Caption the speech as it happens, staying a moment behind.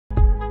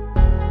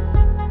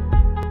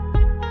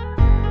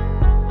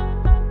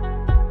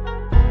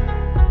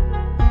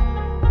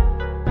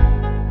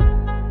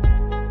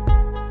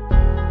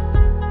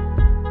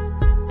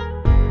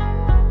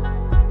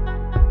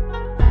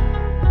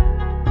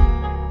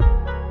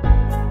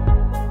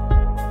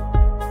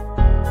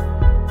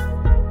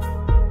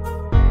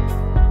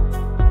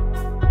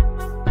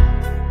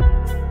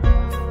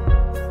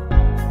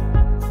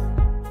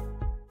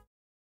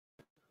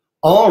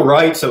All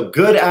right, so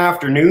good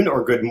afternoon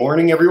or good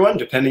morning, everyone,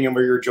 depending on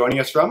where you're joining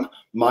us from.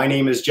 My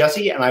name is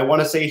Jesse, and I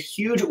want to say a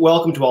huge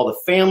welcome to all the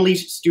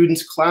families,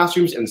 students,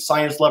 classrooms, and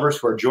science lovers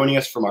who are joining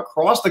us from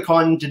across the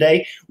continent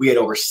today. We had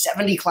over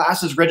 70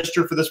 classes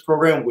registered for this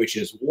program, which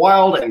is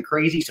wild and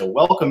crazy, so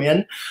welcome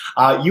in.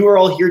 You are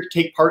all here to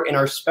take part in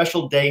our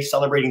special day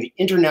celebrating the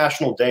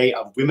International Day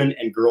of Women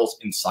and Girls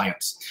in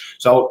Science.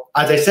 So,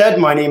 as I said,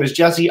 my name is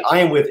Jesse. I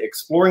am with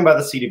Exploring by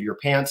the Seat of Your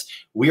Pants.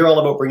 We are all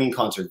about bringing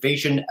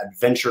conservation,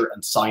 adventure,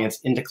 and science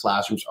into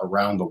classrooms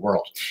around the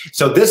world.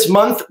 So this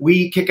month,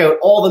 we kick out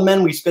all the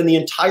men. We spend the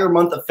entire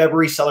month of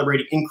February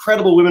celebrating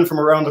incredible women from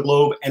around the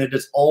globe, and it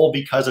is all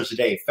because of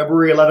today.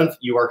 February 11th,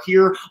 you are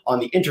here on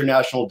the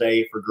International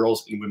Day for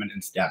Girls and Women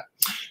in STEM.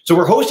 So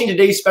we're hosting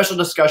today's special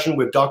discussion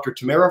with Dr.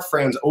 Tamara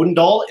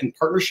Franz-Odendaal in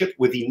partnership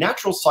with the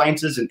Natural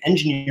Sciences and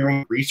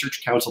Engineering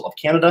Research Council of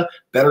Canada,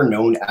 better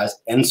known as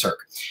NSERC.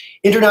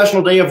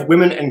 International Day of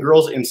Women and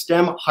Girls in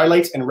STEM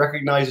highlights and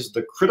recognizes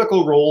the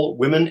critical role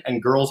women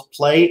and girls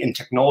play in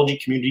technology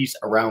communities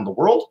around the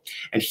world.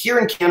 And here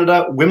in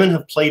Canada, women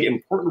have played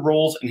important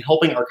roles in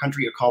helping our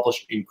country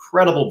accomplish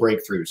incredible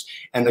breakthroughs.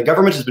 And the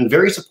government has been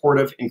very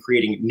supportive in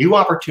creating new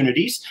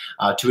opportunities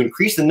to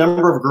increase the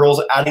number of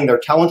girls adding their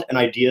talent and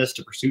ideas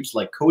to pursuits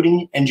like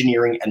coding,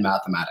 engineering, and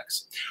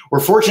mathematics.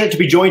 We're fortunate to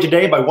be joined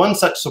today by one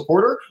such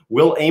supporter,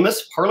 Will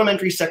Amos,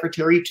 Parliamentary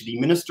Secretary to the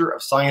Minister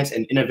of Science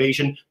and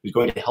Innovation, who's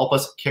going to help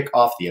us kick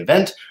off the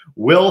event.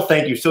 Will,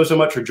 thank you so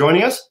much for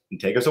joining us, and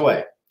take us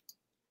away.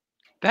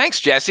 Thanks,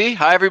 Jesse.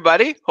 Hi,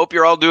 everybody. Hope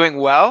you're all doing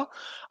well.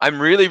 I'm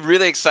really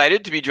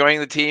excited to be joining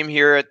the team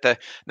here at the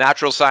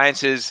Natural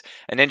Sciences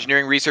and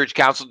Engineering Research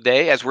Council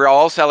today, as we're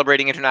all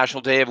celebrating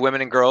International Day of Women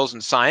and Girls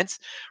in Science.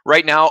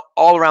 Right now,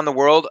 all around the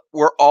world,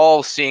 we're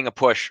all seeing a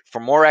push for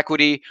more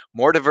equity,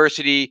 more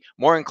diversity,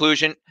 more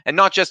inclusion, and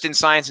not just in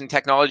science and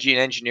technology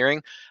and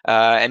engineering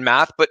and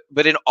math,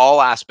 but in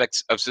all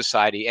aspects of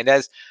society. And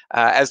as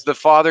the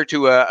father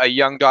to a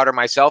young daughter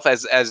myself,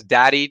 as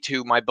daddy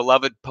to my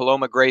beloved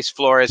Paloma Grace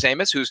Flores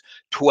Amos, who's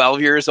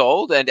 12 years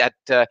old, and at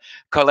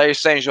Collège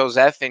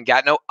Saint-Joseph in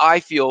Gatineau, I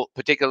feel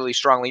particularly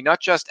strongly, not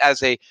just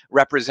as a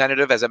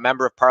representative, as a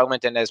member of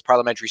parliament and as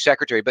parliamentary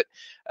secretary, but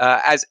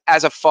as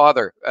a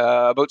father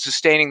about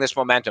sustaining this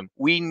momentum.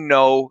 We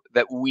know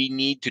that we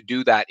need to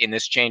do that in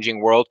this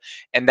changing world,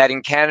 and that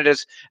in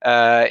Canada's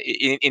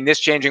in this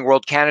changing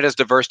world, Canada's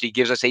diversity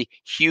gives us a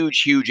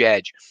huge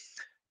edge.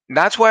 And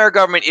that's why our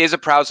government is a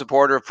proud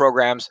supporter of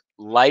programs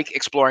like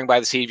Exploring by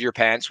the Seat of Your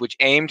Pants, which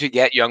aim to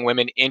get young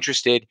women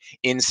interested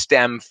in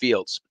STEM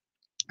fields.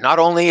 Not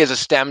only is a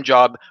STEM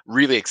job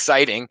really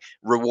exciting,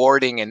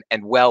 rewarding,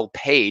 and well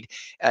paid,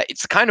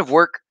 it's the kind of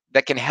work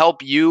that can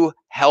help you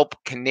help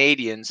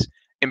Canadians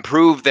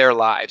improve their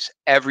lives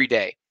every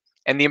day.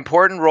 And the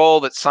important role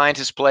that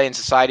scientists play in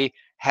society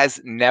has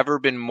never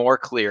been more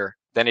clear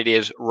than it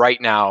is right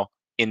now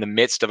in the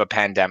midst of a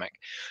pandemic.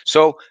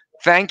 So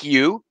thank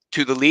you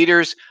to the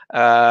leaders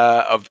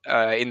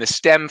in the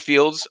STEM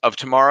fields of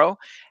tomorrow,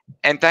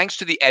 and thanks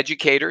to the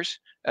educators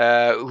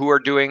who are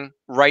doing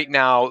right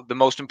now the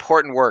most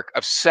important work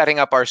of setting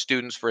up our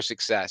students for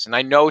success. And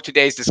I know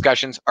today's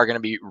discussions are going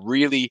to be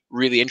really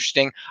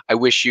interesting. I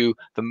wish you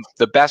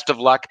the best of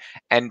luck,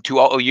 and to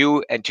all of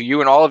you and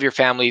all of your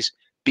families,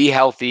 be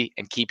healthy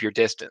and keep your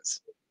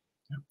distance.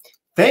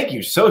 Thank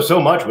you so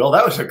much, Will.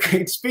 That was a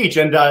great speech.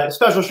 And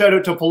special shout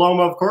out to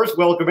Paloma, of course.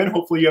 Welcome in.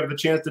 Hopefully you have the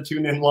chance to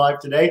tune in live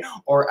today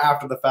or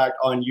after the fact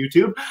on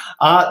YouTube.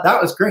 That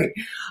was great.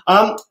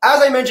 As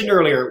I mentioned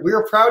earlier, we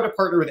are proud to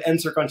partner with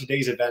NSERC on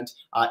today's event.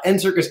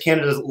 NSERC is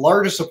Canada's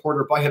largest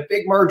supporter by a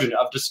big margin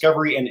of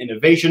discovery and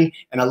innovation,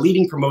 and a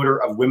leading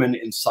promoter of women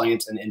in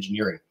science and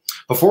engineering.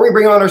 Before we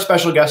bring on our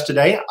special guest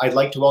today, I'd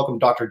like to welcome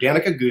Dr.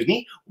 Danica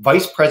Guzny,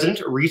 Vice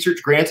President,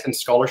 Research Grants and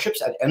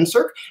Scholarships at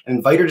NSERC, and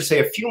invite her to say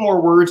a few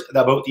more words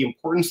about the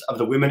importance of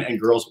the women and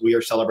girls we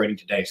are celebrating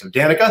today. So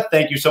Danica,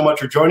 thank you so much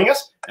for joining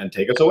us, and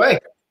take us away.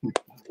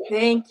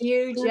 Thank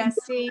you,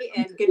 Jesse,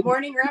 and good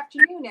morning or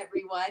afternoon,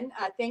 everyone.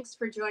 Thanks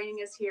for joining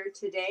us here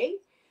today.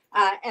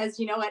 As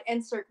you know, at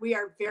NSERC, we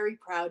are very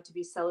proud to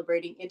be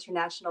celebrating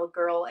International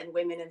Girl and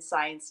Women in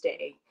Science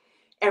Day.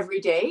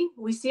 Every day,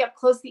 we see up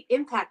close the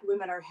impact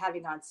women are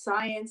having on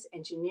science,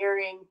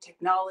 engineering,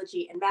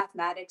 technology, and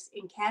mathematics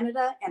in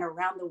Canada and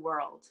around the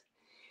world.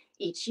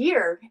 Each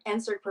year,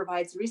 NSERC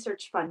provides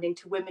research funding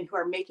to women who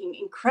are making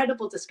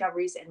incredible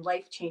discoveries and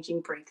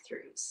life-changing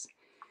breakthroughs.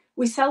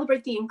 We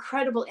celebrate the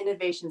incredible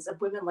innovations of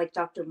women like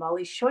Dr.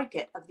 Molly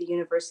Shoykett of the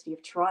University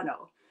of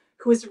Toronto,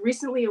 who was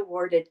recently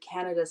awarded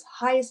Canada's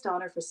highest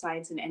honor for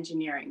science and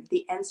engineering,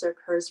 the NSERC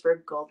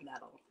Herzberg Gold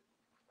Medal.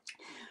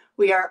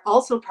 We are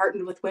also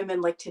partnered with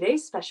women like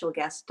today's special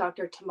guest,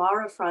 Dr.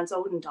 Tamara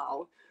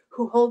Franz-Odendaal,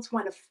 who holds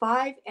one of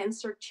 5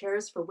 NSERC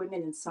chairs for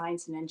women in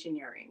science and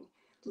engineering,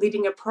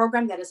 leading a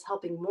program that is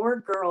helping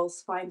more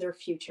girls find their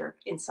future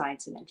in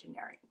science and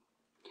engineering.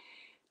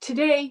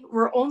 Today,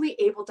 we're only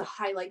able to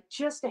highlight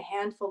just a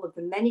handful of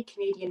the many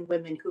Canadian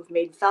women who've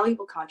made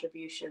valuable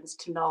contributions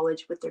to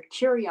knowledge with their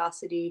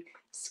curiosity,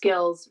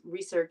 skills,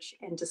 research,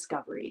 and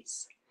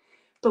discoveries.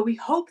 but we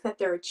hope that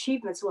their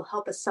achievements will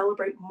help us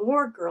celebrate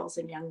more girls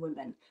and young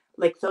women,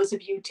 like those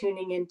of you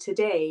tuning in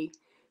today,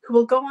 who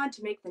will go on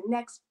to make the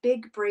next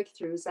big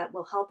breakthroughs that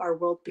will help our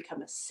world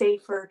become a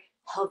safer,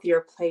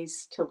 healthier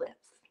place to live.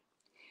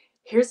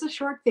 Here's a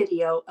short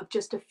video of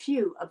just a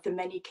few of the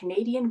many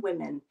Canadian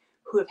women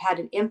who have had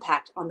an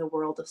impact on the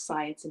world of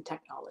science and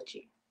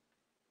technology.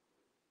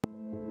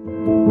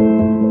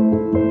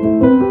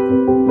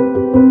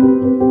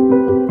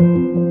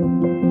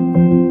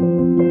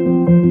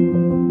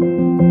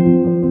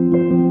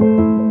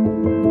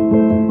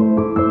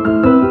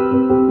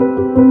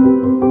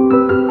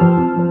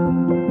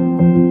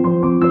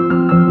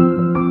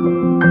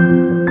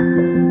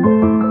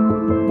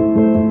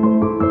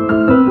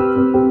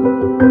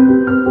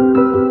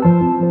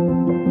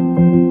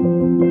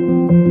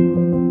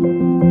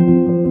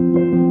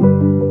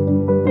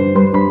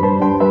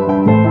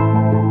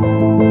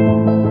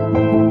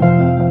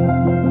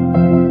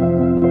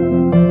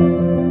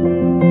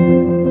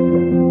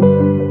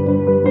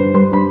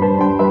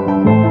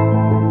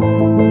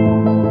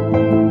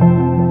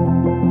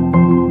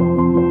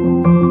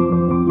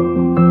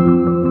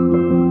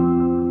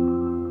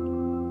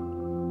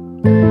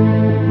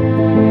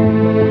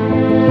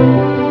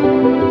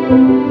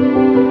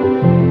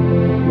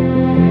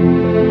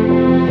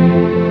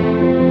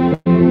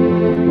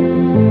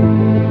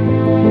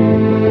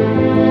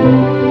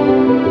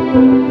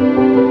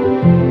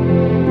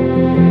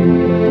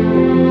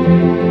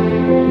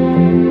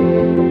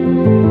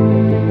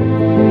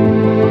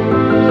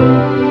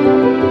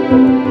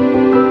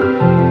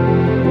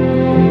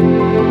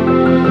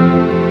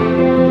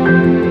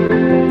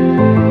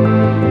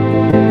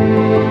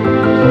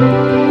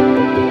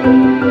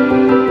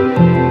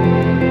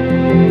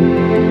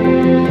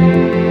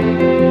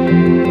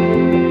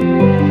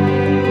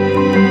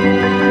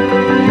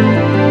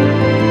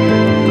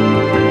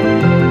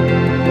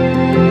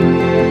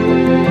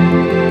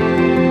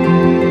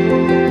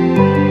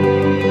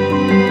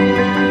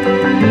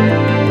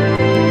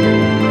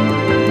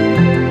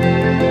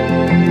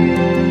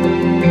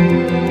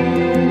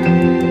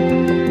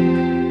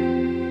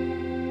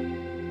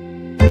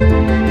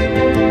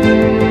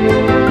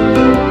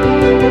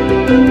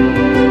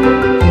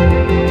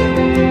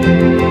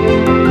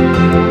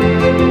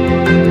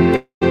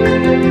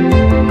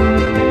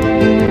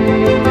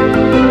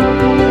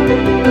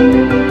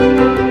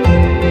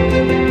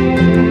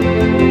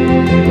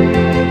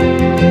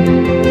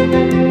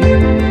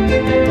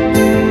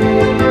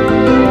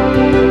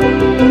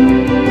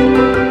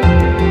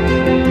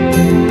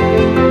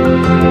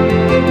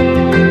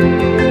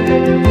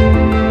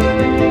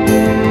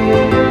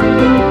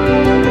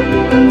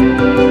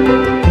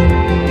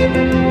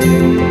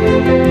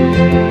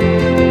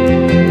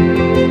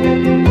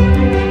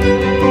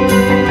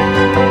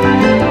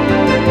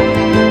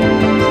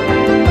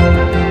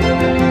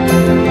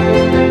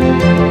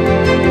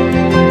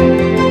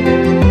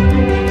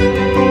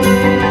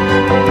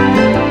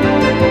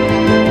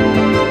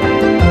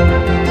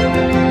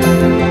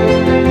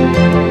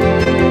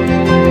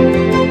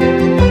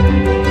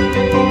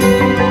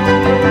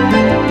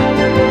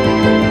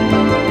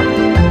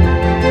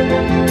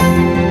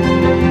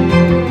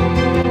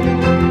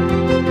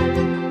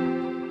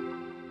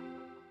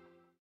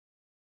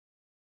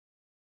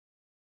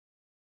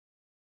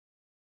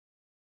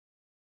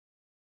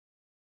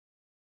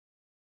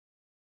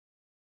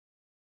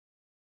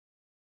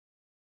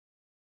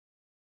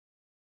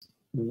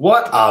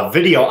 What a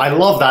video. I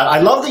love that. I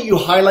love that you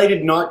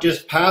highlighted not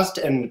just past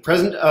and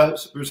present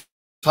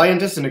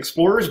scientists and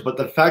explorers, but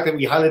the fact that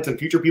we highlighted some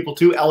future people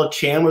too. Ella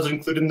Chan was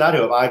included in that,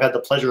 who I've had the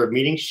pleasure of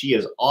meeting. She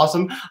is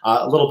awesome.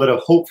 A little bit of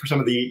hope for some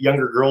of the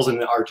younger girls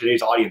in our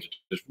today's audience, which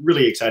is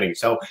really exciting.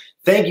 So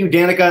thank you,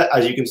 Danica.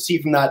 As you can see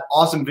from that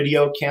awesome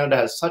video, Canada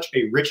has such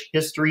a rich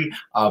history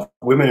of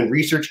women in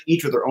research,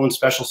 each with their own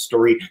special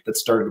story that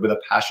started with a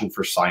passion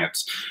for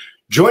science.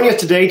 Joining us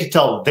today to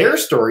tell their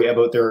story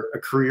about their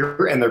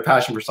career and their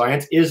passion for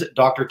science is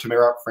Dr.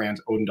 Tamara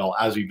Franz-Odendaal,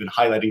 as we've been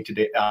highlighting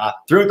today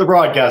throughout the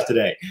broadcast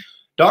today.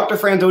 Dr.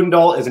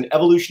 Franz-Odendaal is an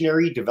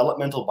evolutionary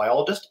developmental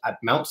biologist at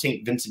Mount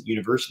Saint Vincent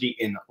University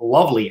in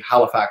lovely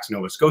Halifax,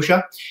 Nova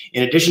Scotia.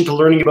 In addition to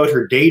learning about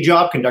her day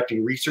job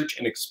conducting research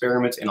and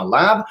experiments in a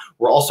lab,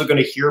 we're also going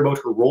to hear about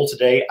her role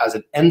today as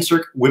an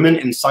NSERC Women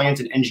in Science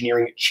and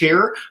Engineering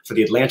Chair for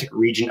the Atlantic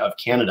region of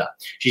Canada.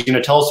 She's going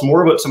to tell us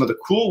more about some of the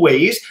cool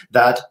ways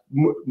that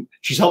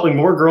she's helping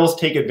more girls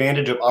take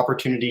advantage of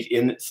opportunities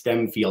in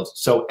STEM fields.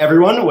 So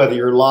everyone, whether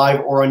you're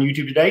live or on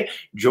YouTube today,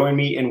 join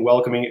me in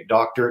welcoming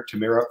Dr.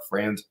 Tamara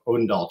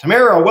Franz-Odendaal.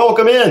 Tamara,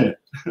 welcome in.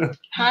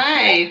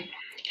 Hi.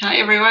 Hi,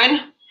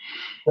 everyone.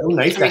 So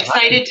nice. I'm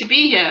excited to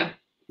be here.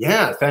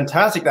 Yeah,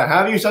 fantastic to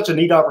have you. Such a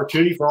neat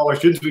opportunity for all our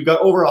students. We've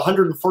got over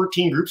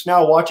 114 groups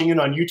now watching in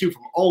on YouTube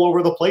from all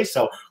over the place.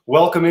 So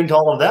welcome into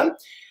all of them.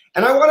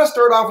 And I want to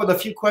start off with a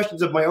few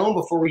questions of my own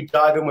before we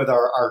dive in with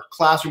our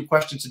classroom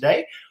questions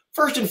today.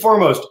 First and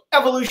foremost,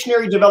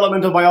 evolutionary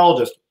developmental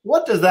biologist.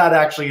 What does that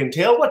actually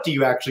entail? What do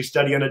you actually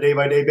study on a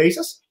day-by-day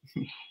basis?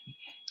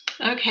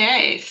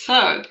 Okay,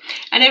 so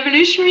an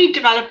evolutionary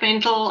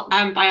developmental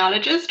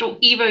biologist, or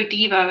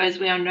evo-devo as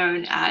we are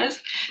known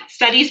as,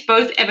 studies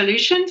both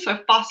evolution, so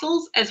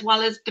fossils, as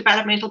well as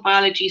developmental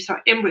biology, so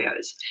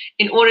embryos,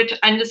 in order to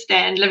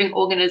understand living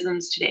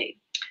organisms today.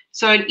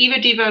 So an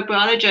evo-devo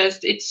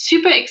biologist, it's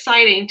super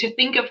exciting to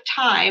think of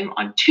time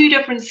on two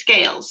different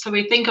scales. So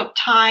we think of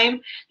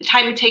time, the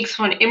time it takes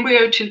for an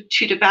embryo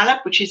to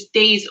develop, which is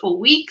days or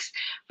weeks,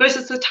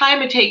 versus the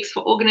time it takes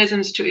for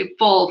organisms to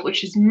evolve,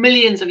 which is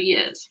millions of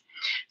years.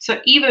 So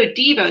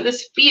evo-devo,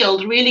 this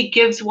field really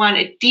gives one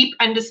a deep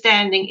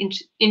understanding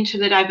into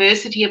the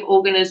diversity of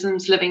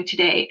organisms living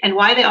today and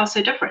why they are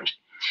so different.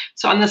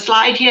 So on the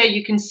slide here,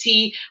 you can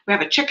see we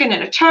have a chicken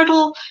and a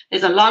turtle.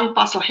 There's a long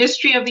fossil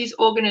history of these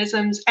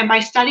organisms. And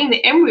by studying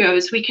the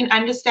embryos, we can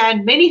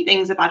understand many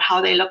things about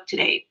how they look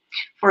today.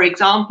 For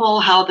example,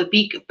 how the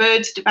beak of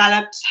birds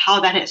develops, how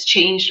that has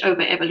changed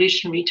over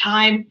evolutionary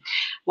time,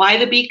 why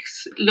the beak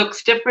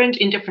looks different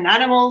in different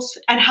animals,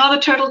 and how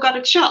the turtle got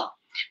its shell.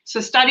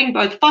 So studying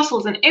both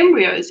fossils and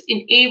embryos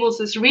enables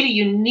this really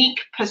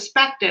unique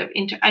perspective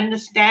into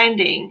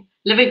understanding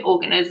living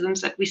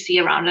organisms that we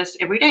see around us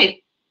every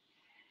day.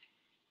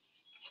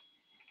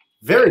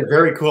 Very,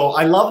 very cool.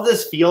 I love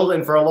this field.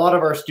 And for a lot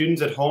of our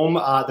students at home,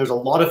 there's a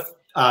lot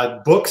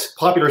of books,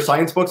 popular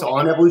science books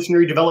on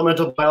evolutionary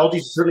developmental biology.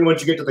 So certainly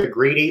once you get to the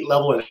grade 8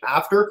 level and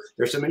after,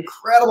 there's some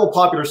incredible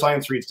popular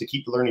science reads to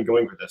keep the learning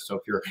going for this. So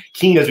if you're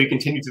keen as we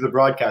continue through the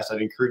broadcast,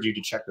 I'd encourage you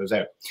to check those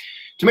out.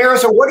 Tamara,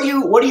 so what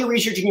are you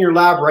researching in your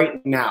lab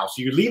right now?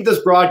 So you leave this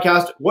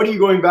broadcast, what are you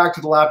going back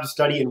to the lab to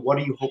study, and what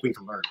are you hoping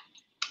to learn?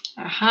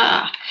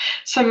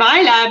 So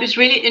my lab is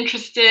really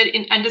interested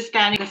in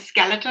understanding the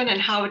skeleton and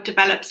how it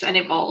develops and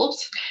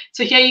evolves.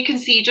 So here you can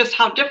see just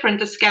how different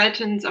the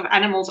skeletons of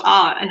animals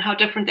are and how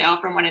different they are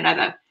from one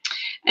another.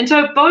 And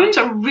so bones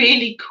are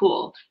really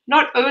cool.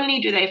 Not only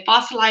do they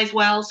fossilize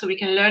well, so we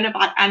can learn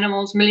about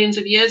animals millions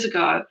of years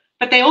ago,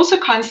 but they're also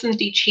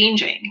constantly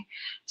changing.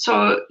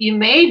 So you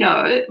may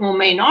know or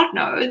may not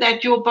know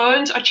that your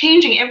bones are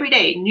changing every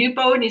day. New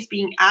bone is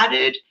being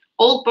added,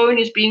 old bone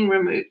is being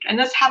removed, and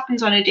this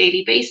happens on a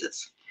daily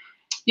basis.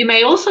 You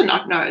may also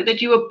not know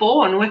that you were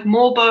born with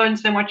more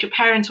bones than what your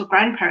parents or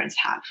grandparents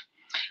have.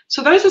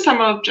 So those are some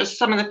of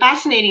the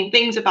fascinating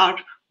things about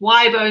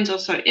why bones are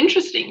so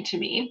interesting to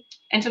me.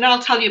 And so now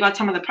I'll tell you about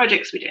some of the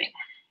projects we're doing.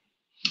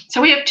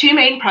 So we have two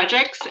main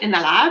projects in the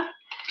lab.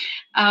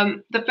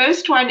 The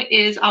first one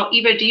is our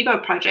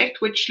evo-devo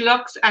project, which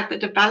looks at the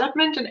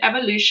development and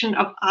evolution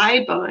of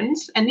eye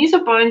bones. And these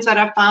are bones that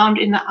are found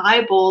in the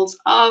eyeballs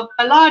of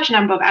a large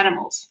number of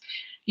animals.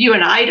 You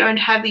and I don't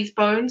have these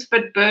bones,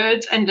 but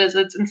birds and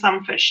lizards and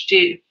some fish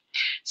do.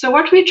 So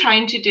what we're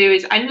trying to do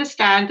is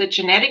understand the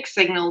genetic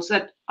signals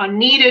that are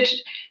needed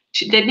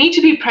that need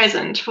to be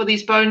present for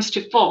these bones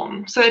to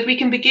form, so that we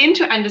can begin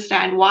to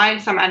understand why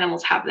some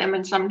animals have them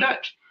and some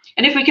don't.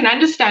 And if we can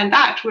understand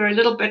that, we're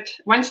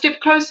one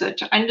step closer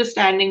to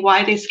understanding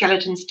why their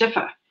skeletons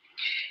differ.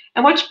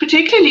 And what's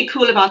particularly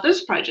cool about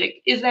this project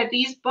is that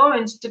these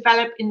bones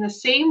develop in the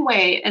same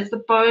way as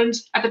the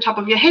bones at the top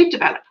of your head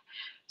develop.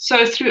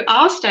 So through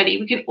our study,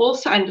 we can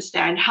also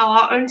understand how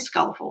our own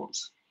skull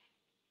forms.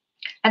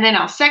 And then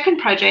our second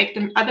project,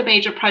 the other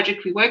major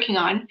project we're working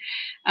on,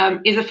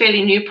 is a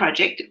fairly new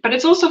project, but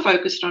it's also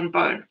focused on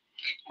bone.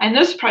 And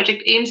this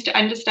project aims to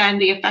understand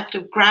the effect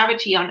of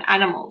gravity on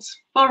animals,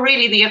 or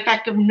really the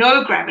effect of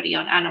no gravity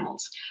on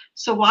animals.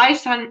 So why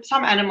some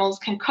animals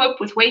can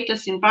cope with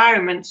weightless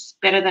environments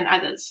better than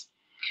others.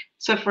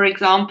 So for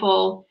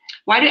example,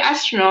 why do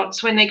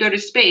astronauts, when they go to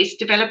space,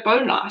 develop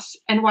bone loss?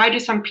 And why do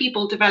some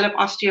people develop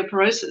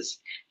osteoporosis?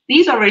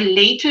 These are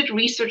related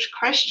research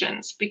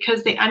questions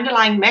because the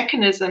underlying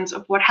mechanisms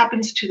of what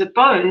happens to the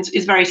bones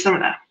is very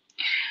similar.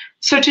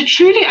 So to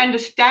truly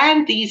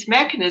understand these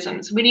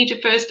mechanisms, we need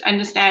to first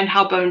understand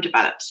how bone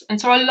develops. And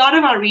so a lot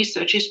of our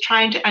research is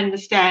trying to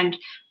understand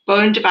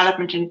bone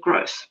development and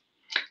growth.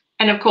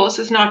 And of course,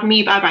 it's not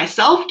me by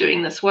myself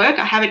doing this work.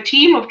 I have a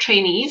team of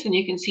trainees, and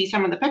you can see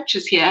some of the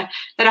pictures here,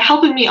 that are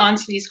helping me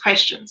answer these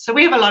questions. So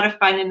we have a lot of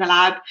fun in the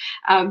lab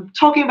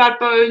talking about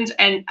bones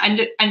and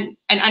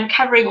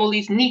uncovering all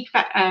these neat,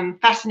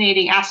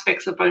 fascinating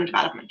aspects of bone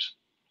development.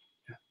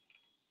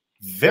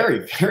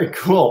 Very, very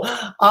cool.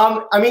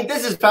 I mean,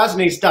 this is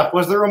fascinating stuff.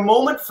 Was there a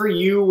moment for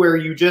you where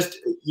you just,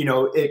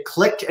 it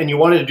clicked and you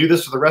wanted to do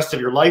this for the rest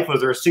of your life? Was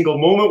there a single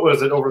moment?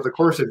 Was it over the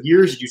course of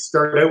years? Did you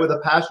start out with a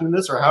passion in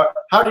this, or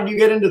how did you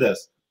get into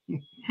this?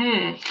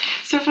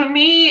 So for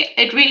me,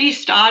 it really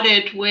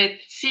started with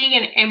seeing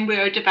an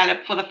embryo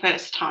develop for the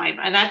first time.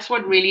 And that's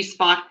what really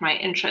sparked my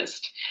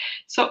interest.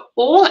 So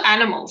all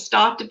animals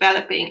start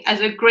developing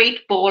as a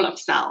great ball of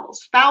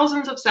cells,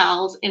 thousands of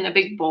cells in a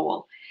big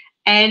ball.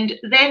 And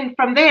then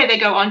from there, they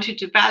go on to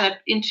develop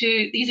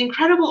into these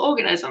incredible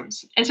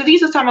organisms. And so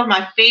these are some of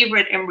my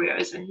favorite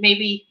embryos, and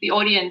maybe the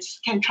audience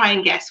can try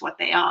and guess what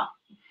they are.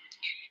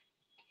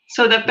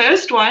 So the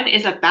first one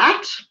is a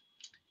bat.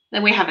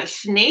 Then we have a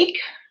snake.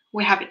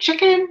 We have a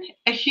chicken,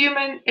 a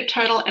human, a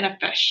turtle, and a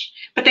fish.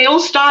 But they all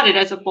started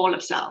as a ball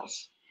of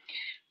cells.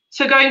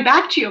 So going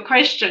back to your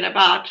question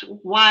about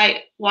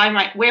where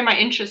my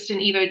interest in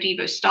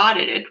Evo-Devo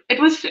started,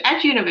 it was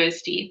at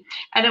university,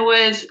 and it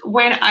was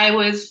when I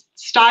was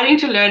starting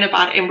to learn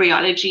about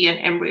embryology and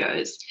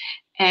embryos.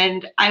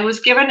 And I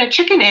was given a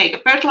chicken egg, a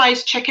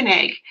fertilized chicken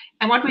egg.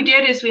 And what we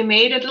did is we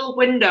made a little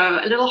window,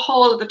 a little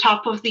hole at the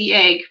top of the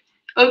egg,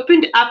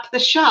 opened up the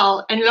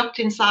shell and looked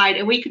inside,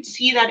 and we could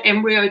see that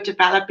embryo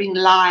developing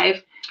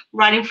live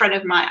right in front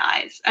of my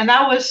eyes. And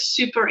that was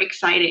super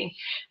exciting.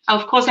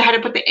 Of course, I had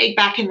to put the egg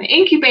back in the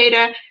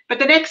incubator, but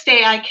the next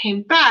day I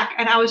came back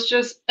and I was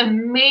just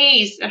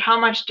amazed at how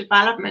much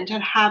development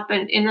had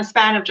happened in the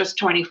span of just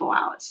 24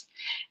 hours.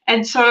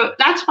 And so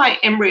that's why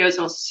embryos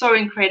are so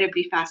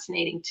incredibly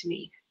fascinating to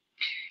me.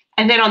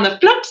 And then on the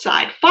flip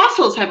side,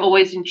 fossils have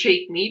always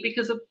intrigued me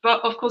because of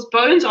course,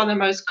 bones are the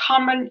most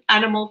common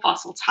animal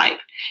fossil type.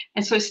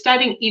 And so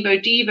studying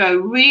Evo-Devo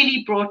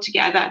really brought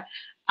together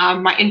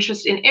my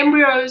interest in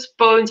embryos,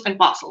 bones, and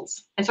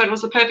fossils. And so it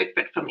was a perfect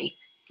fit for me.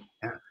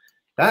 Yeah,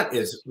 that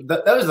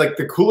was like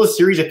the coolest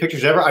series of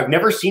pictures ever. I've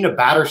never seen a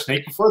bat or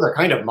snake before. They're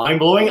kind of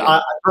mind-blowing.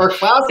 For our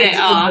class, They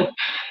are.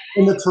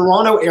 In the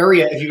Toronto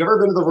area, if you've ever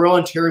been to the Royal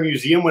Ontario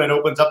Museum when it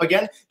opens up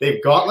again,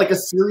 they've got like a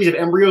series of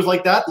embryos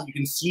like that you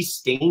can see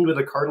stained with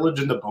the cartilage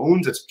and the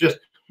bones. It's just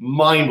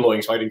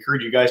mind-blowing. So I'd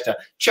encourage you guys to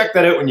check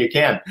that out when you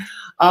can.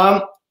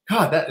 God,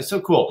 that is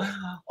so cool.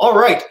 All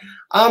right.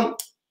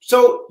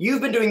 So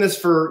you've been doing this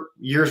for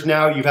years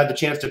now. You've had the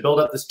chance to build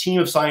up this team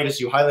of scientists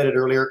you highlighted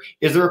earlier.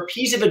 Is there a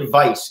piece of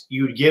advice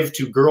you'd give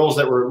to girls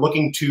that were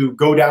looking to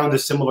go down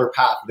this similar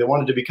path? They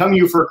wanted to become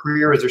you for a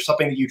career. Is there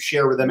something that you'd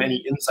share with them,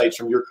 any insights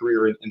from your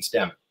career in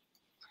STEM?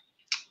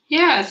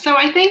 Yeah, so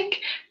I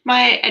think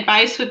my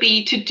advice would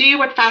be to do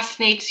what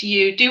fascinates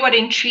you, do what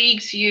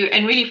intrigues you,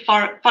 and really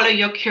follow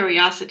your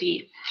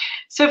curiosity.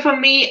 So for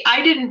me,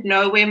 I didn't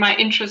know where my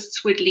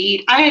interests would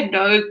lead. I had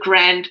no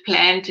grand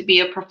plan to be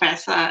a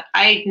professor.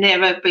 I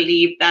never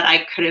believed that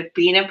I could have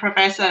been a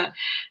professor.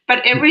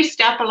 But every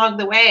step along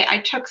the way, I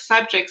took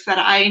subjects that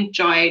I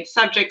enjoyed,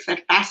 subjects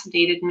that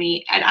fascinated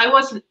me, and I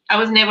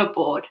was never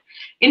bored.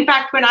 In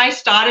fact, when I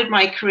started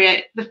my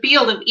career, the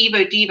field of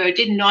Evo-Devo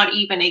did not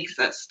even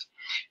exist.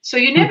 So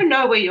you never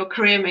know where your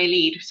career may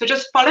lead. So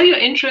just follow your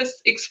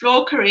interests,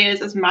 explore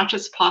careers as much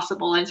as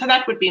possible. And so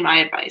that would be my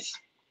advice.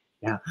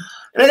 Yeah.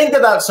 And I think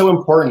that that's so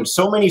important.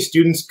 So many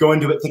students go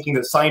into it thinking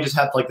that scientists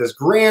have like this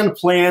grand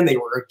plan. They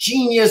were a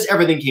genius.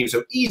 Everything came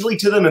so easily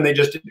to them. And they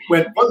just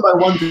went one by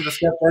one through the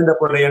steps to end up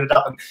where they ended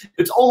up. And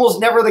it's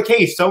almost never the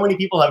case. So many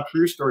people have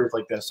career stories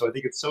like this. So I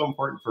think it's so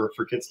important for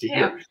kids to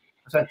hear.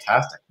 That's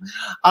fantastic.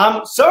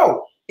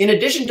 So in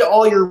addition to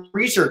all your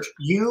research,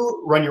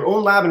 you run your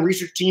own lab and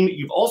research team.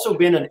 You've also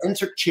been an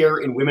NSERC Chair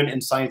in Women in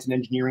Science and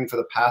Engineering for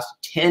the past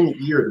 10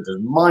 years. It's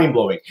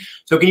mind-blowing.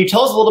 So can you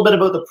tell us a little bit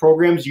about the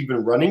programs you've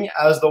been running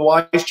as the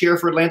WISE Chair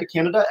for Atlantic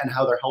Canada and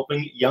how they're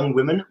helping young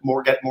women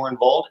get more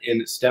involved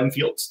in STEM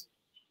fields?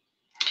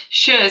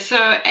 Sure.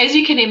 So as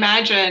you can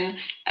imagine,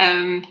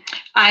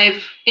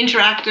 I've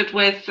interacted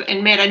with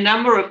and met a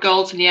number of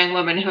girls and young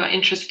women who are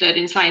interested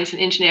in science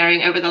and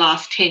engineering over the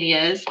last 10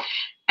 years.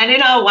 And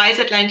in our WISE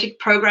Atlantic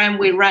program,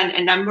 we run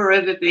a number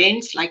of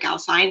events like our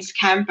science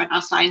camp and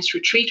our science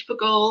retreat for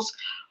girls,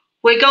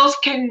 where girls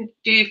can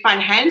do fun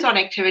hands-on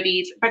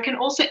activities, but can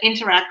also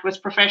interact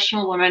with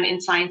professional women in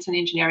science and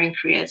engineering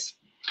careers.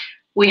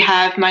 We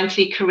have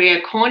monthly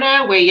Career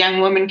Corner, where young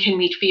women can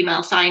meet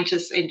female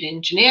scientists and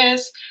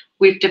engineers.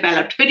 We've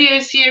developed video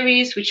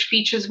series, which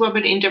features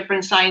women in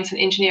different science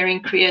and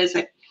engineering careers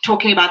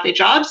talking about their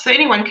jobs. So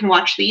anyone can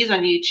watch these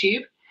on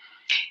YouTube.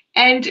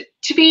 And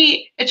to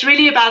me, it's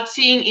really about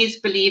seeing is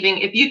believing.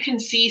 If you can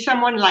see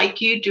someone like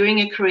you doing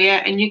a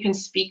career and you can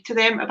speak to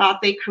them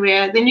about their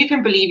career, then you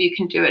can believe you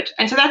can do it.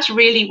 And so that's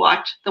really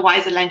what the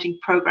WISE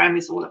Atlantic program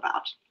is all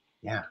about.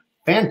 Yeah,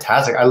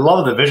 fantastic. I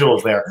love the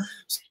visuals there.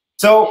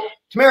 So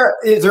Tamara,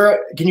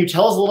 can you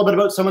tell us a little bit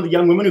about some of the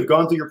young women who've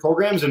gone through your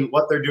programs and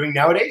what they're doing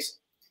nowadays?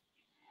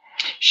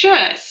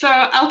 Sure. So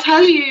I'll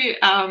tell you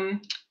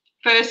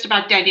first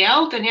about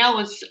Danielle. Danielle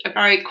was a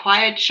very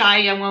quiet, shy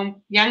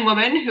young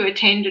woman who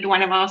attended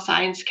one of our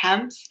science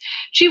camps.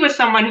 She was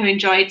someone who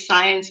enjoyed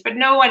science, but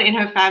no one in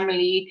her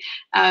family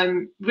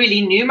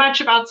really knew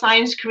much about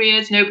science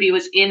careers. Nobody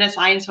was in a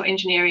science or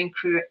engineering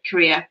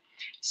career.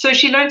 So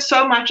she learned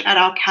so much at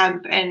our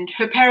camp, and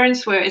her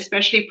parents were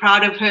especially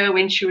proud of her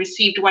when she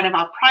received one of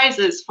our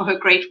prizes for her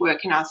great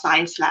work in our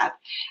science lab.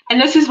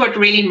 And this is what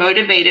really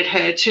motivated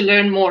her to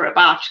learn more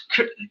about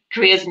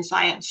careers in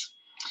science.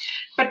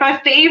 But my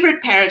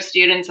favorite pair of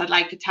students I'd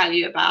like to tell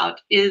you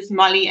about is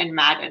Molly and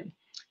Madden.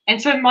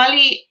 And so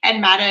Molly and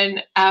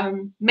Madden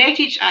met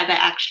each other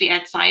actually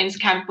at science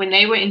camp when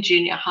they were in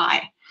junior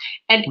high.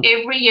 And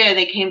every year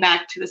they came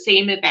back to the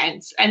same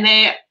events, and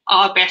they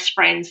are best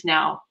friends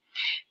now.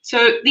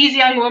 So these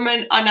young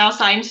women are now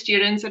science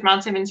students at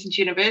Mount Saint Vincent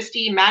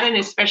University. Madden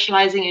is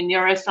specializing in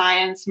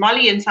neuroscience,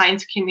 Molly in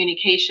science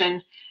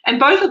communication, and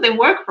both of them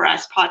work for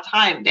us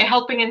part-time. They're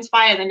helping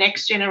inspire the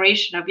next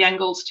generation of young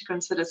girls to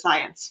consider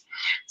science.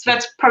 So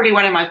that's probably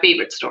one of my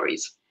favorite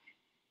stories.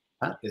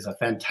 That is a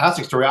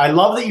fantastic story. I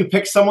love that you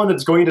picked someone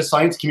that's going into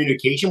science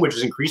communication, which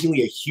is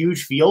increasingly a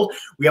huge field.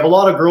 We have a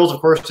lot of girls, of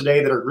course,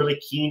 today that are really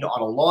keen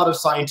on a lot of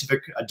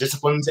scientific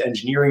disciplines,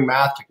 engineering,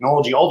 math,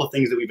 technology, all the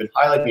things that we've been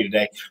highlighting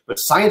today. But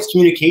science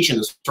communication,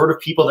 the sort of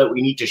people that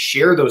we need to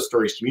share those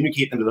stories,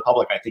 communicate them to the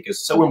public, I think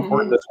is so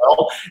important as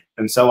well.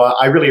 And so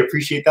I really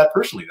appreciate that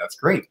personally. That's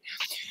great.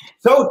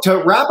 So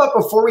to wrap up,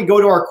 before we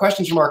go to our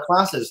questions from our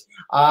classes,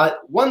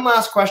 one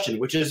last question,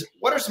 which is,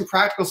 what are some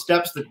practical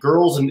steps that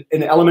girls in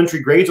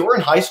elementary grades or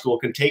in high school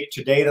can take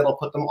today that'll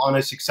put them on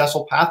a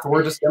successful path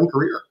towards a STEM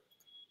career?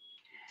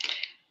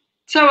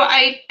 So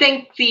I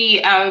think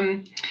the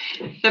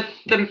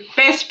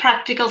best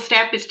practical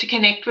step is to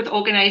connect with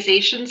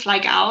organizations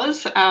like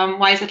ours,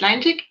 Wise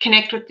Atlantic,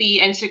 connect with the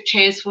NSERC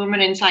Chairs for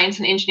Women in Science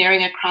and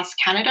Engineering across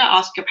Canada,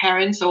 ask your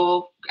parents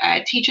or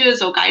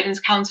teachers or guidance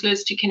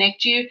counselors to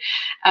connect you.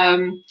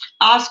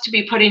 Ask to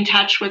be put in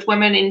touch with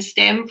women in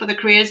STEM for the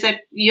careers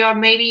that you're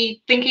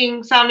maybe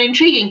thinking sound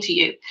intriguing to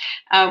you.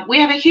 We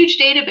have a huge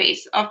database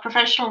of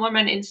professional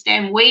women in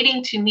STEM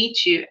waiting to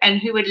meet you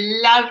and who would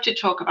love to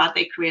talk about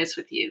their careers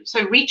with you.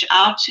 So reach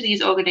out to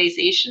these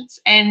organizations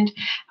and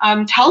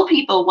tell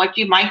people what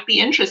you might be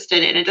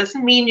interested in. It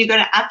doesn't mean you're going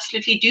to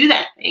absolutely do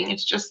that thing.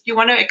 It's just you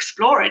want to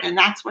explore it, and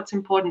that's what's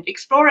important,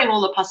 exploring all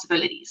the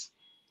possibilities.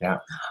 Yeah,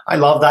 I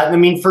love that. And I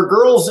mean, for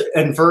girls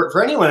and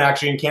for anyone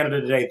actually in Canada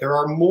today, there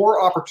are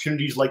more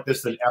opportunities like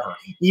this than ever.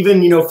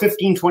 Even,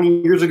 15,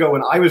 20 years ago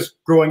when I was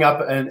growing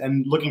up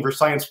and looking for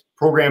science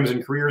programs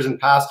and careers in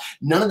past,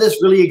 none of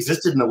this really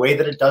existed in the way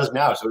that it does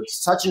now. So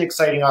it's such an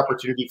exciting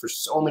opportunity for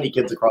so many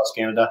kids across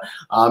Canada.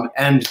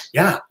 And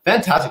yeah,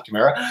 fantastic,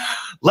 Tamara.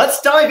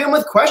 Let's dive in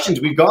with questions.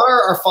 We've got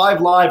our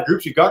 5 live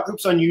groups. We've got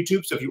groups on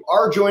YouTube. So if you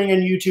are joining on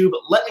YouTube,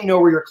 let me know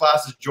where your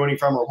class is joining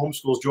from or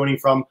homeschool is joining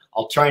from.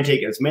 I'll try and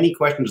take as many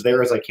questions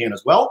there as I can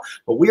as well.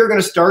 But we are going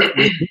to start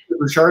with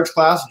Richard's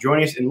class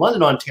joining us in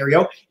London,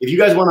 Ontario. If you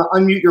guys want to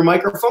unmute your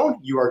microphone,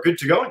 you are good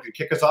to go and can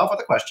kick us off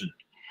with a question.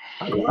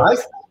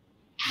 Guys.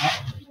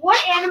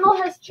 What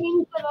animal has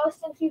changed the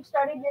most since you've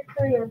started your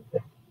career?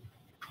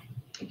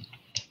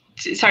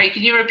 Sorry,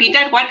 can you repeat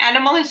that? What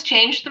animal has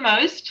changed the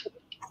most?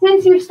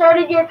 Since you've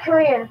started your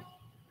career.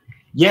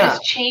 Yeah.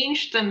 Has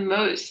changed the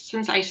most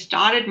since I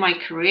started my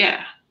career.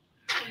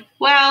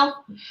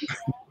 Well,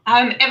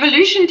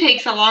 evolution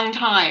takes a long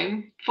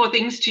time for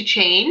things to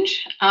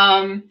change.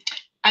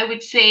 I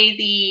would say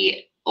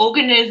the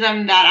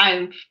organism that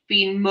I've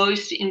been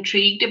most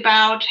intrigued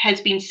about has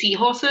been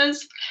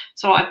seahorses.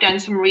 So I've done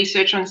some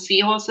research on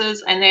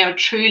seahorses, and they are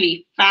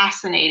truly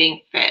fascinating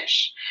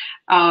fish.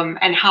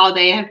 And how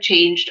they have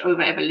changed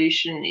over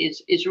evolution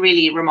is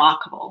really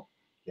remarkable.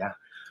 Yeah.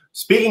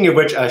 Speaking of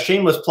which, a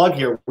shameless plug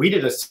here, we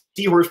did a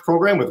seahorse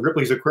program with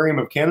Ripley's Aquarium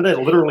of Canada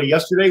literally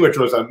yesterday, which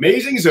was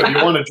amazing. So if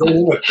you want to join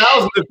in with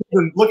thousands of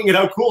people looking at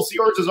how cool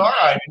seahorses are,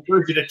 I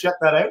encourage you to check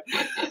that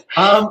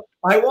out.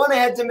 I want to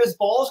head to Ms.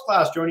 Ball's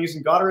class joining us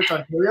in Goderich,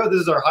 Ontario.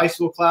 This is our high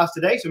school class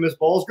today. So Ms.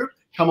 Ball's group,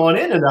 come on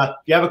in, and if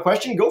you have a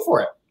question, go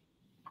for it.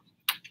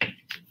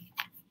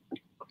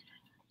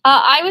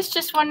 I was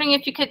just wondering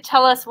if you could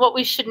tell us what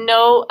we should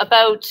know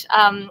about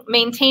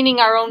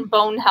maintaining our own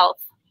bone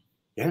health.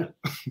 Yeah.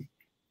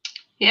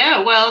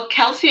 Yeah, well,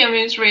 calcium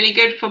is really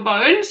good for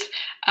bones.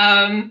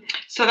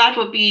 So that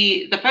would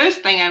be the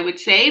first thing I would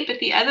say. But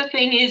the other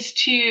thing is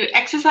to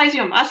exercise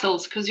your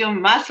muscles, because your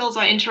muscles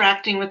are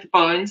interacting with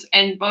bones,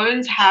 and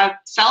bones have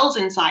cells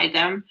inside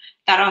them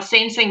that are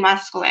sensing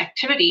muscle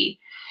activity.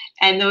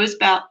 And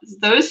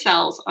those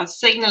cells are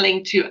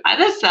signaling to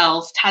other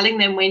cells, telling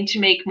them when to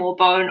make more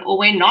bone or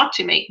when not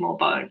to make more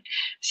bone.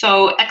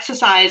 So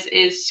exercise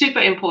is super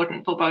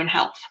important for bone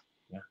health.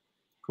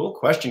 Cool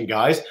question,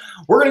 guys.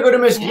 We're going to go to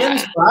Miss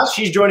Yin's class.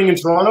 She's joining in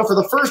Toronto for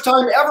the first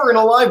time ever in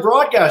a live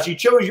broadcast. She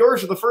chose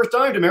yours for the first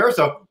time, Tamara,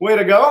 so way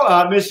to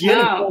go. Miss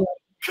Yin,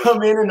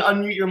 come in and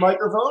unmute your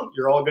microphone.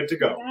 You're all good to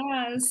go.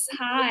 Yes,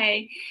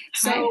 hi.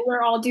 So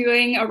we're all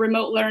doing a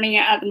remote learning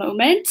at the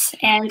moment,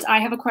 and I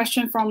have a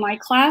question from my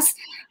class.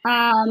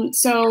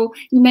 So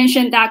you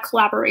mentioned that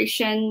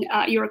collaboration,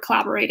 you were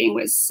collaborating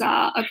with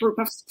a group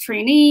of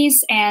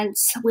trainees, and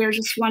we're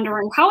just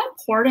wondering how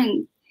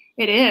important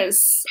it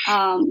is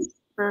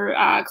for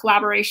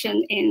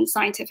collaboration in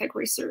scientific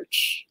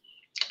research.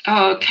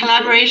 Oh,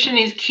 collaboration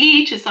is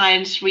key to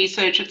science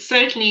research. It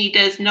certainly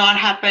does not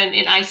happen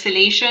in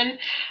isolation.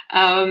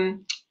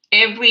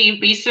 Every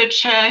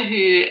researcher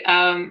who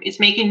is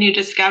making new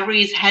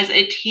discoveries has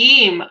a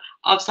team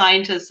of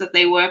scientists that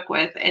they work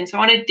with. And so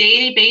on a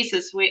daily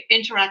basis, we're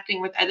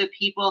interacting with other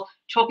people,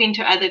 talking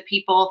to other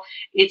people.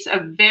 It's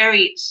a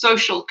very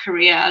social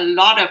career, a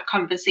lot of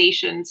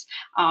conversations,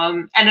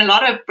 and a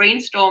lot of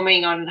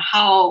brainstorming on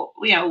how,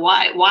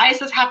 why is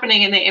this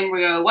happening in the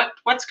embryo?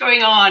 What's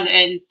going on?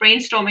 And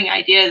brainstorming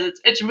ideas.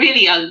 It's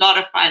really a lot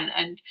of fun.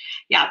 And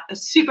yeah, a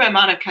super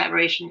amount of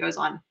collaboration goes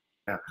on.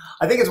 Yeah.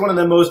 I think it's one of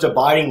the most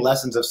abiding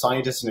lessons of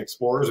scientists and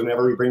explorers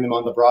whenever we bring them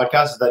on the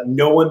broadcast is that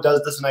no one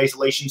does this in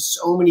isolation.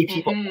 So many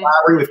people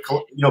collaborate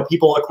with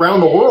people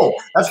around the world.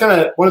 That's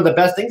kind of one of the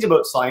best things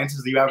about science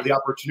is that you have the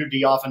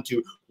opportunity often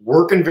to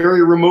work in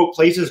very remote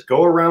places,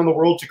 go around the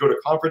world to go to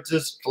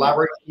conferences,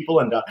 collaborate with people,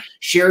 and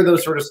share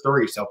those sort of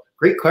stories. So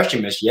great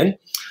question, Ms. Yin.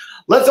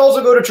 Let's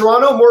also go to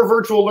Toronto, more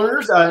virtual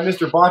learners.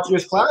 Mr.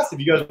 Boccia's class, if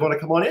you guys want to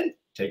come on in,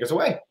 take us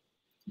away.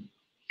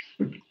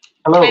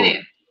 Hello.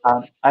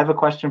 I have a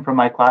question from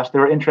my class. They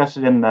were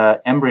interested in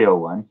the embryo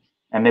one,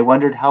 and they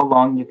wondered how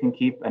long you can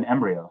keep an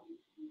embryo.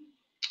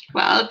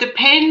 Well, it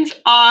depends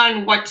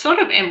on what sort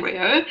of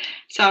embryo.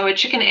 So a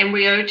chicken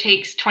embryo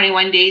takes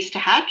 21 days to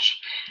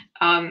hatch.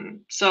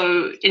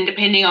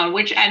 Depending on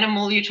which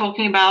animal you're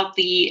talking about,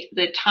 the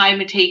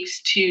time it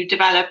takes to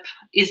develop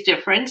is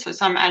different. So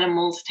some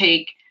animals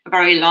take a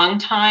very long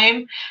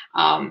time.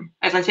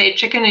 As I say,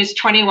 chicken is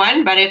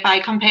 21, but if I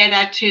compare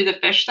that to the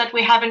fish that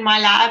we have in my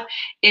lab,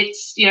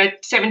 it's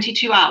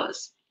 72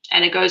 hours,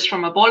 and it goes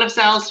from a ball of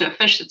cells to a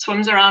fish that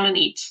swims around and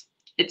eats.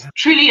 It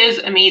truly is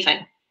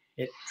amazing.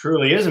 It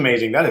truly is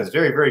amazing. That is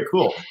very, very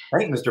cool.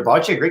 Thank you, Mr.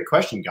 Boccia. Great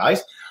question,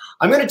 guys.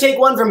 I'm going to take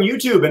one from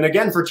YouTube. And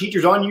again, for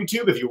teachers on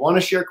YouTube, if you want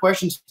to share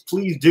questions,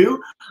 please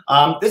do.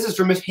 This is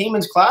from Ms.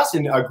 Heyman's class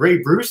in Grey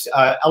Bruce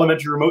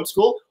Elementary Remote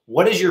School.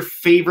 What is your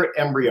favorite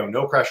embryo?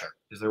 No pressure.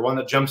 Is there one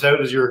that jumps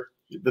out as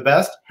the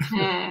best?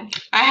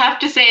 I have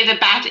to say the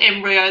bat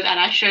embryo that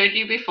I showed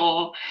you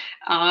before.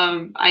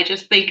 I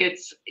just think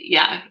it's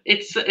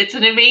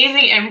an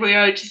amazing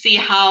embryo to see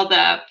how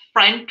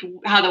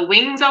the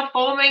wings are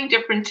forming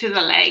different to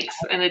the legs,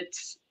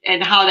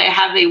 and how they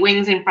have their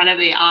wings in front of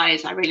their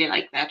eyes. I really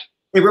like that.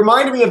 It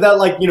reminded me of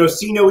that,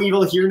 see no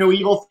evil, hear no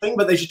evil thing,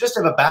 but they should just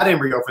have a bat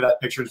embryo for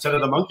that picture instead of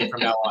the monkey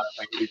from now on.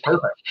 That would be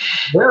perfect.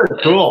 Very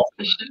cool.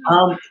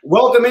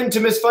 Welcome into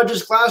Miss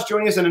Fudge's class,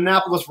 joining us in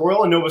Annapolis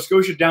Royal in Nova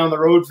Scotia, down the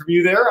road from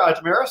you there,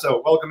 Tamara.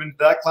 So welcome into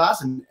that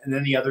class and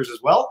any others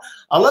as well.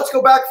 Let's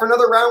go back for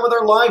another round with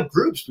our live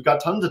groups. We've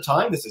got tons of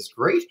time. This is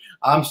great.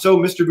 So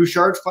Mr.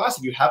 Bouchard's class,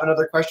 if you have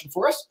another question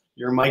for us,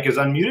 your mic is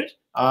unmuted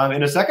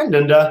in a second,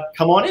 and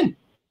come on in.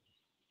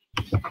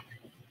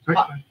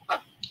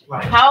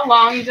 How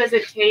long does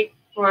it take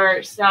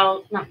for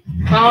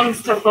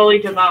bones to fully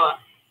develop?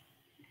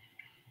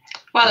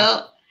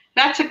 Well,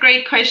 that's a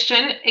great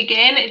question.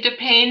 Again, it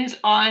depends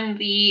on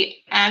the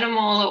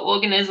animal or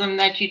organism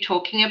that you're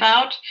talking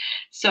about.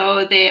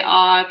 So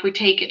if we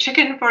take a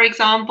chicken, for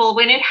example,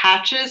 when it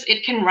hatches,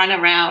 it can run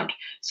around.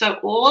 So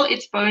all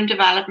its bone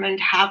development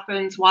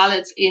happens while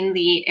it's in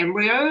the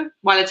embryo,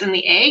 while it's in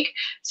the egg.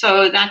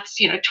 So that's,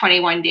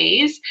 21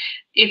 days.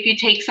 If you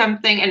take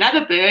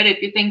another bird,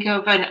 if you think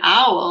of an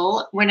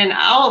owl, when an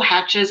owl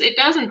hatches, it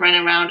doesn't run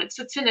around. It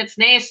sits in its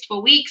nest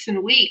for weeks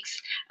and weeks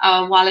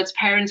while its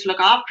parents look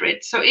after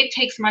it. So it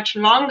takes much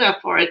longer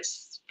for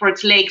its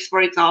legs,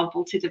 for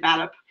example, to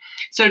develop.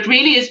 So it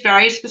really is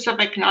very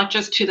specific, not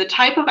just to the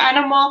type of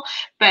animal,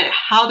 but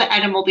how the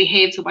animal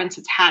behaves once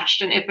it's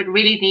hatched, and if it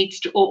really needs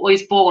to, or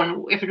is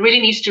born, if it really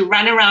needs to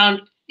run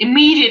around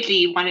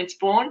immediately when it's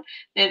born,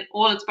 then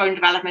all its bone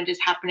development is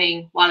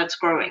happening while it's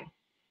growing.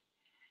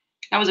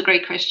 That was a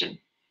great question.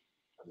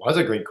 It was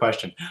a great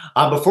question.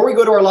 Before we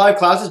go to our live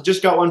classes,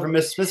 just got one from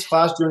Miss Smith's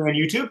class doing on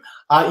YouTube.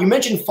 You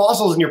mentioned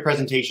fossils in your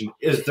presentation.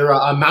 Is there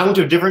an amount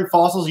of different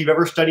fossils you've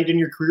ever studied in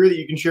your career that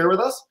you can share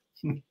with us?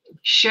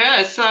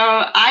 Sure. So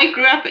I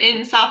grew up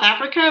in South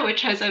Africa,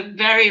 which has a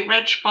very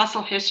rich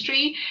fossil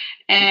history.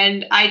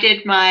 And I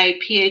did my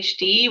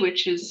PhD,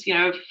 which is,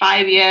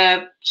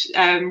 5-year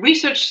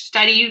research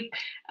study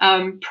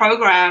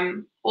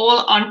program, all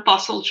on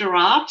fossil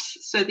giraffes.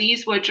 So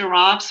these were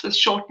giraffes with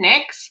short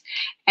necks.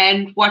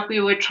 And what we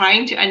were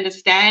trying to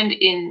understand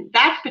in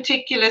that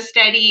particular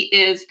study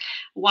is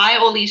why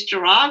all these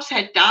giraffes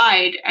had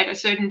died at a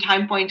certain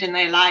time point in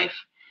their life.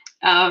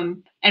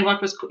 And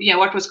what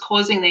was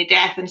causing their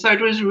death. And so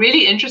it was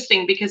really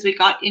interesting because we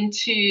got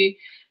into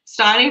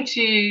starting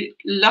to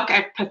look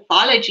at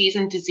pathologies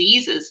and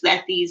diseases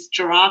that these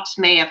giraffes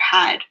may have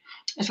had.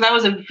 And so that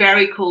was a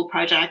very cool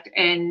project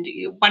and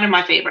one of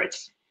my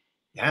favorites.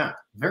 Yeah,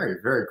 very,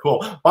 very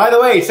cool. By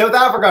the way, South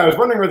Africa, I was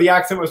wondering where the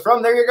accent was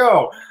from. There you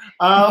go.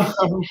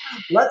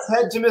 Let's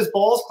head to Ms.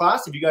 Ball's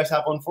class. If you guys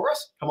have one for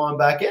us, come on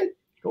back in.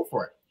 Go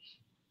for it.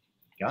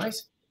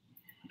 Guys.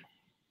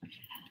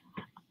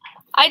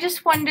 I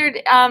just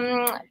wondered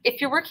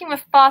if you're working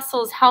with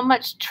fossils, how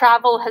much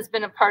travel has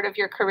been a part of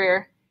your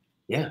career?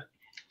 Yeah.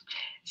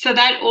 So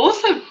that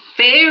also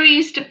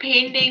varies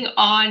depending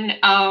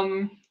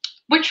on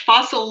which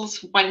fossils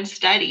one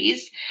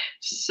studies.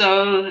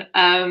 So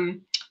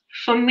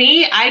for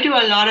me, I do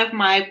a lot of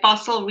my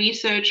fossil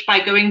research by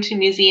going to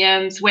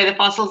museums where the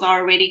fossils are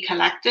already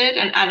collected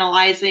and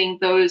analyzing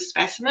those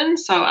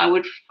specimens. So I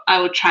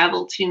would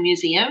travel to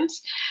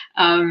museums.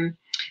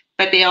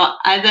 But there are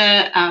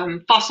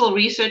other fossil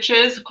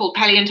researchers called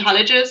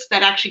paleontologists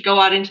that actually go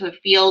out into the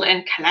field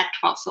and collect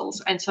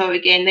fossils. And so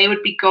again, they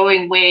would be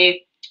going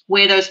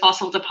where those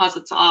fossil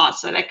deposits are.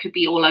 So that could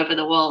be all over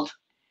the world.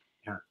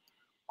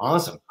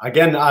 Awesome.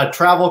 Again,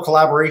 travel,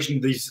 collaboration,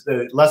 these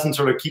lessons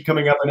sort of keep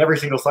coming up in every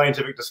single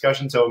scientific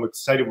discussion, so I'm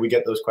excited we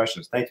get those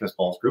questions. Thanks, Ms.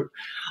 Ball's group.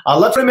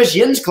 Let's go to Ms.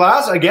 Yin's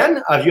class.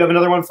 Again, if you have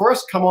another one for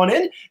us, come on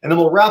in, and then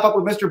we'll wrap up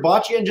with Mr.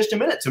 Boccia in just a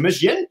minute. So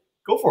Ms. Yin,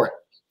 go for it.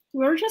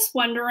 We're just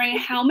wondering,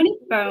 how many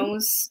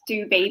bones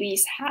do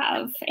babies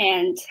have,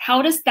 and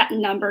how does that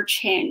number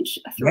change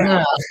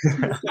throughout?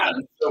 Yeah.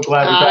 So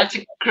glad that's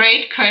a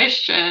great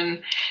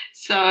question.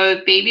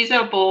 So babies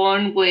are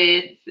born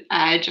with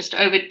just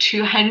over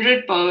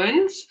 200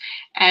 bones.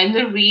 And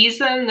the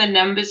reason the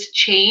numbers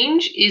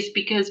change is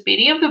because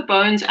many of the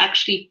bones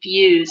actually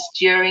fuse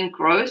during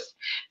growth.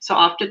 So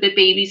after the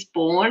baby's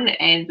born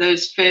and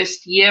those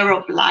first year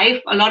of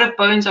life, a lot of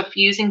bones are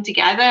fusing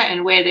together,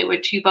 and where there were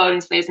 2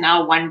 bones, there's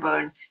now 1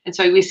 bone. And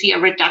so we see a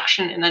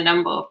reduction in the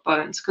number of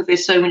bones because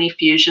there's so many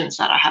fusions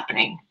that are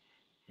happening.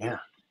 Yeah.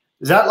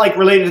 Is that like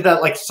related to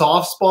that like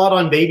soft spot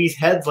on babies'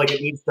 heads? Like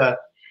it needs to,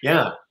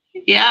 yeah.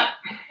 Yeah.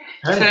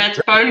 So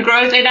that's bone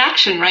growth in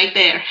action right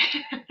there.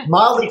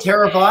 Mildly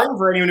terrifying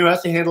for anyone who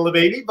has to handle a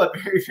baby, but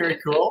very, very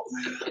cool.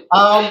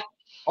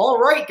 All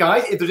right,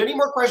 guys, if there's any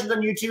more questions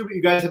on YouTube,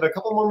 you guys have a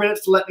couple more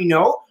minutes to let me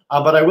know.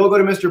 But I will go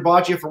to Mr.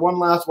 Boccia for one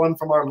last one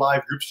from our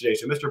live groups today.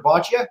 So Mr.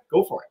 Boccia,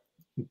 go for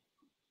it.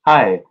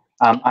 Hi,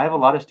 I have a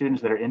lot of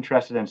students that are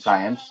interested in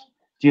science.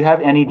 Do you have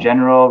any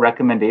general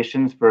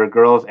recommendations for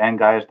girls and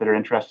guys that are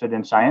interested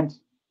in science?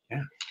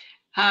 Yeah.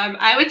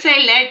 I would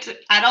say let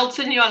adults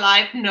in your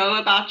life know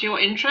about your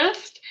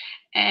interest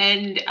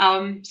and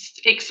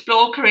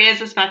explore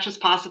careers as much as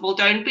possible.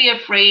 Don't be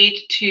afraid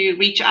to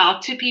reach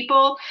out to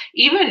people.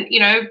 Even,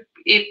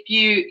 if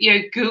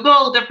you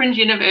Google different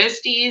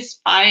universities,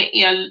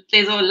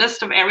 there's a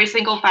list of every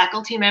single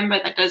faculty member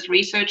that does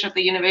research at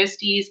the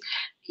universities.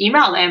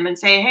 Email them and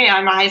say, hey,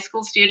 I'm a high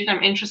school student.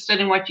 I'm interested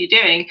in what you're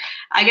doing.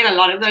 I get a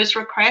lot of those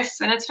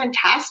requests, and it's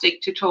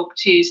fantastic to talk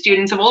to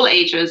students of all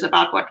ages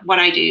about what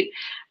I do.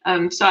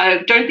 So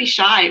don't be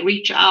shy,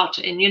 reach out,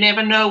 and you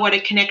never know what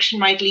a connection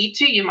might lead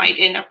to. You might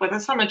end up with a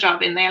summer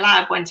job in their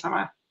lab one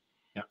summer.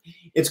 Yeah.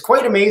 It's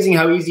quite amazing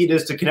how easy it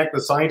is to connect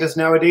with scientists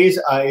nowadays.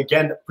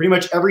 Again, pretty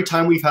much every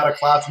time we've had a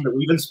classroom that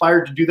we've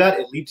inspired to do that,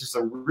 it leads to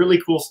some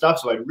really cool stuff.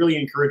 So I'd really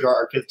encourage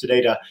our kids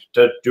today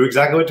to do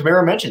exactly what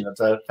Tamara mentioned.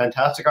 That's a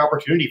fantastic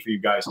opportunity for you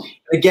guys.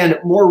 Again,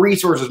 more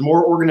resources,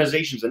 more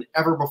organizations than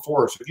ever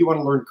before. So if you want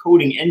to learn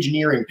coding,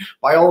 engineering,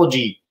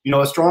 biology,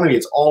 astronomy,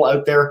 it's all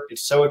out there.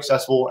 It's so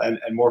accessible and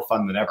more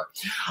fun than ever.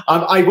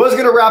 I was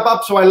going to wrap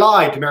up, so I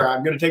lied, Tamara.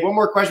 I'm going to take one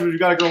more question, but we've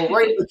got to go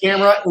right at the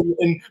camera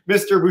in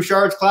Mr.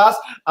 Bouchard's class.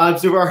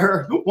 So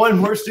our one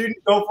more student,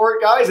 go for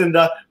it, guys, and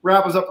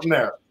wrap us up from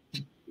there.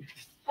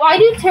 Why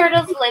do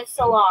turtles live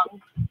so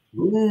long?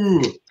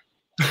 Ooh.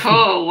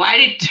 Oh, why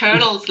do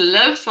turtles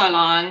live so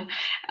long?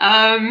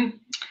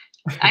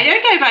 I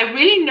don't know if I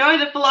really know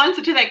the full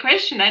answer to that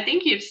question. I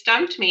think you've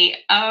stumped me.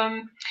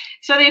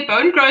 So their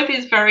bone growth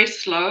is very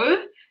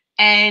slow,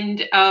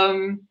 and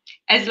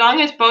as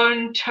long as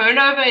bone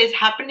turnover is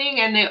happening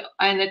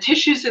and the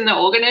tissues in the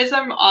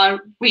organism are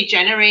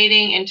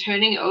regenerating and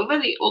turning over,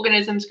 the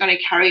organism's going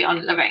to carry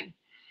on living.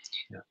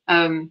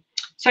 Yeah.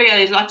 So yeah,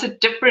 there's lots of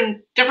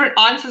different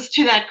answers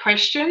to that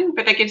question,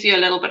 but that gives you a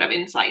little bit of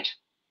insight.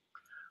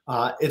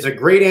 It's a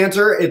great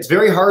answer. It's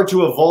very hard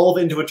to evolve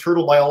into a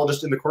turtle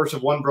biologist in the course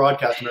of one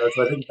broadcast, Tamara,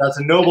 so I think that's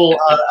a noble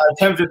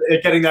attempt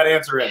at getting that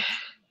answer in.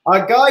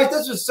 Guys,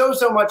 this was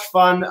so much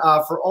fun.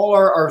 For all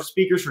our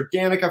speakers, for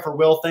Danica, for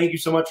Will, thank you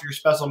so much for your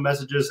special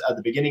messages at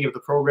the beginning of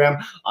the program.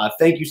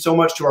 Thank you so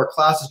much to our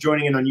classes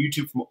joining in on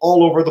YouTube from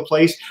all over the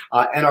place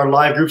and our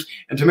live groups.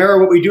 And Tamara,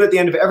 what we do at the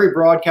end of every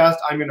broadcast,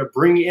 I'm going to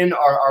bring in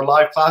our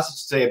live classes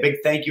to say a big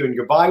thank you and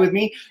goodbye with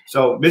me.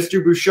 So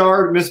Mr.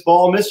 Bouchard, Ms.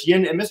 Ball, Ms.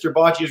 Yin, and Mr.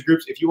 Boccia's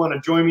groups, if you want to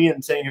join me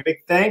in saying a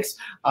big thanks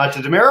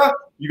to Tamara,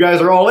 you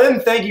guys are all in.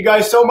 Thank you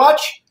guys so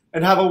much,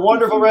 and have a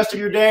wonderful rest of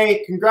your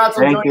day. Congrats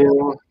on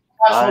joining us.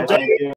 Bye, thank you.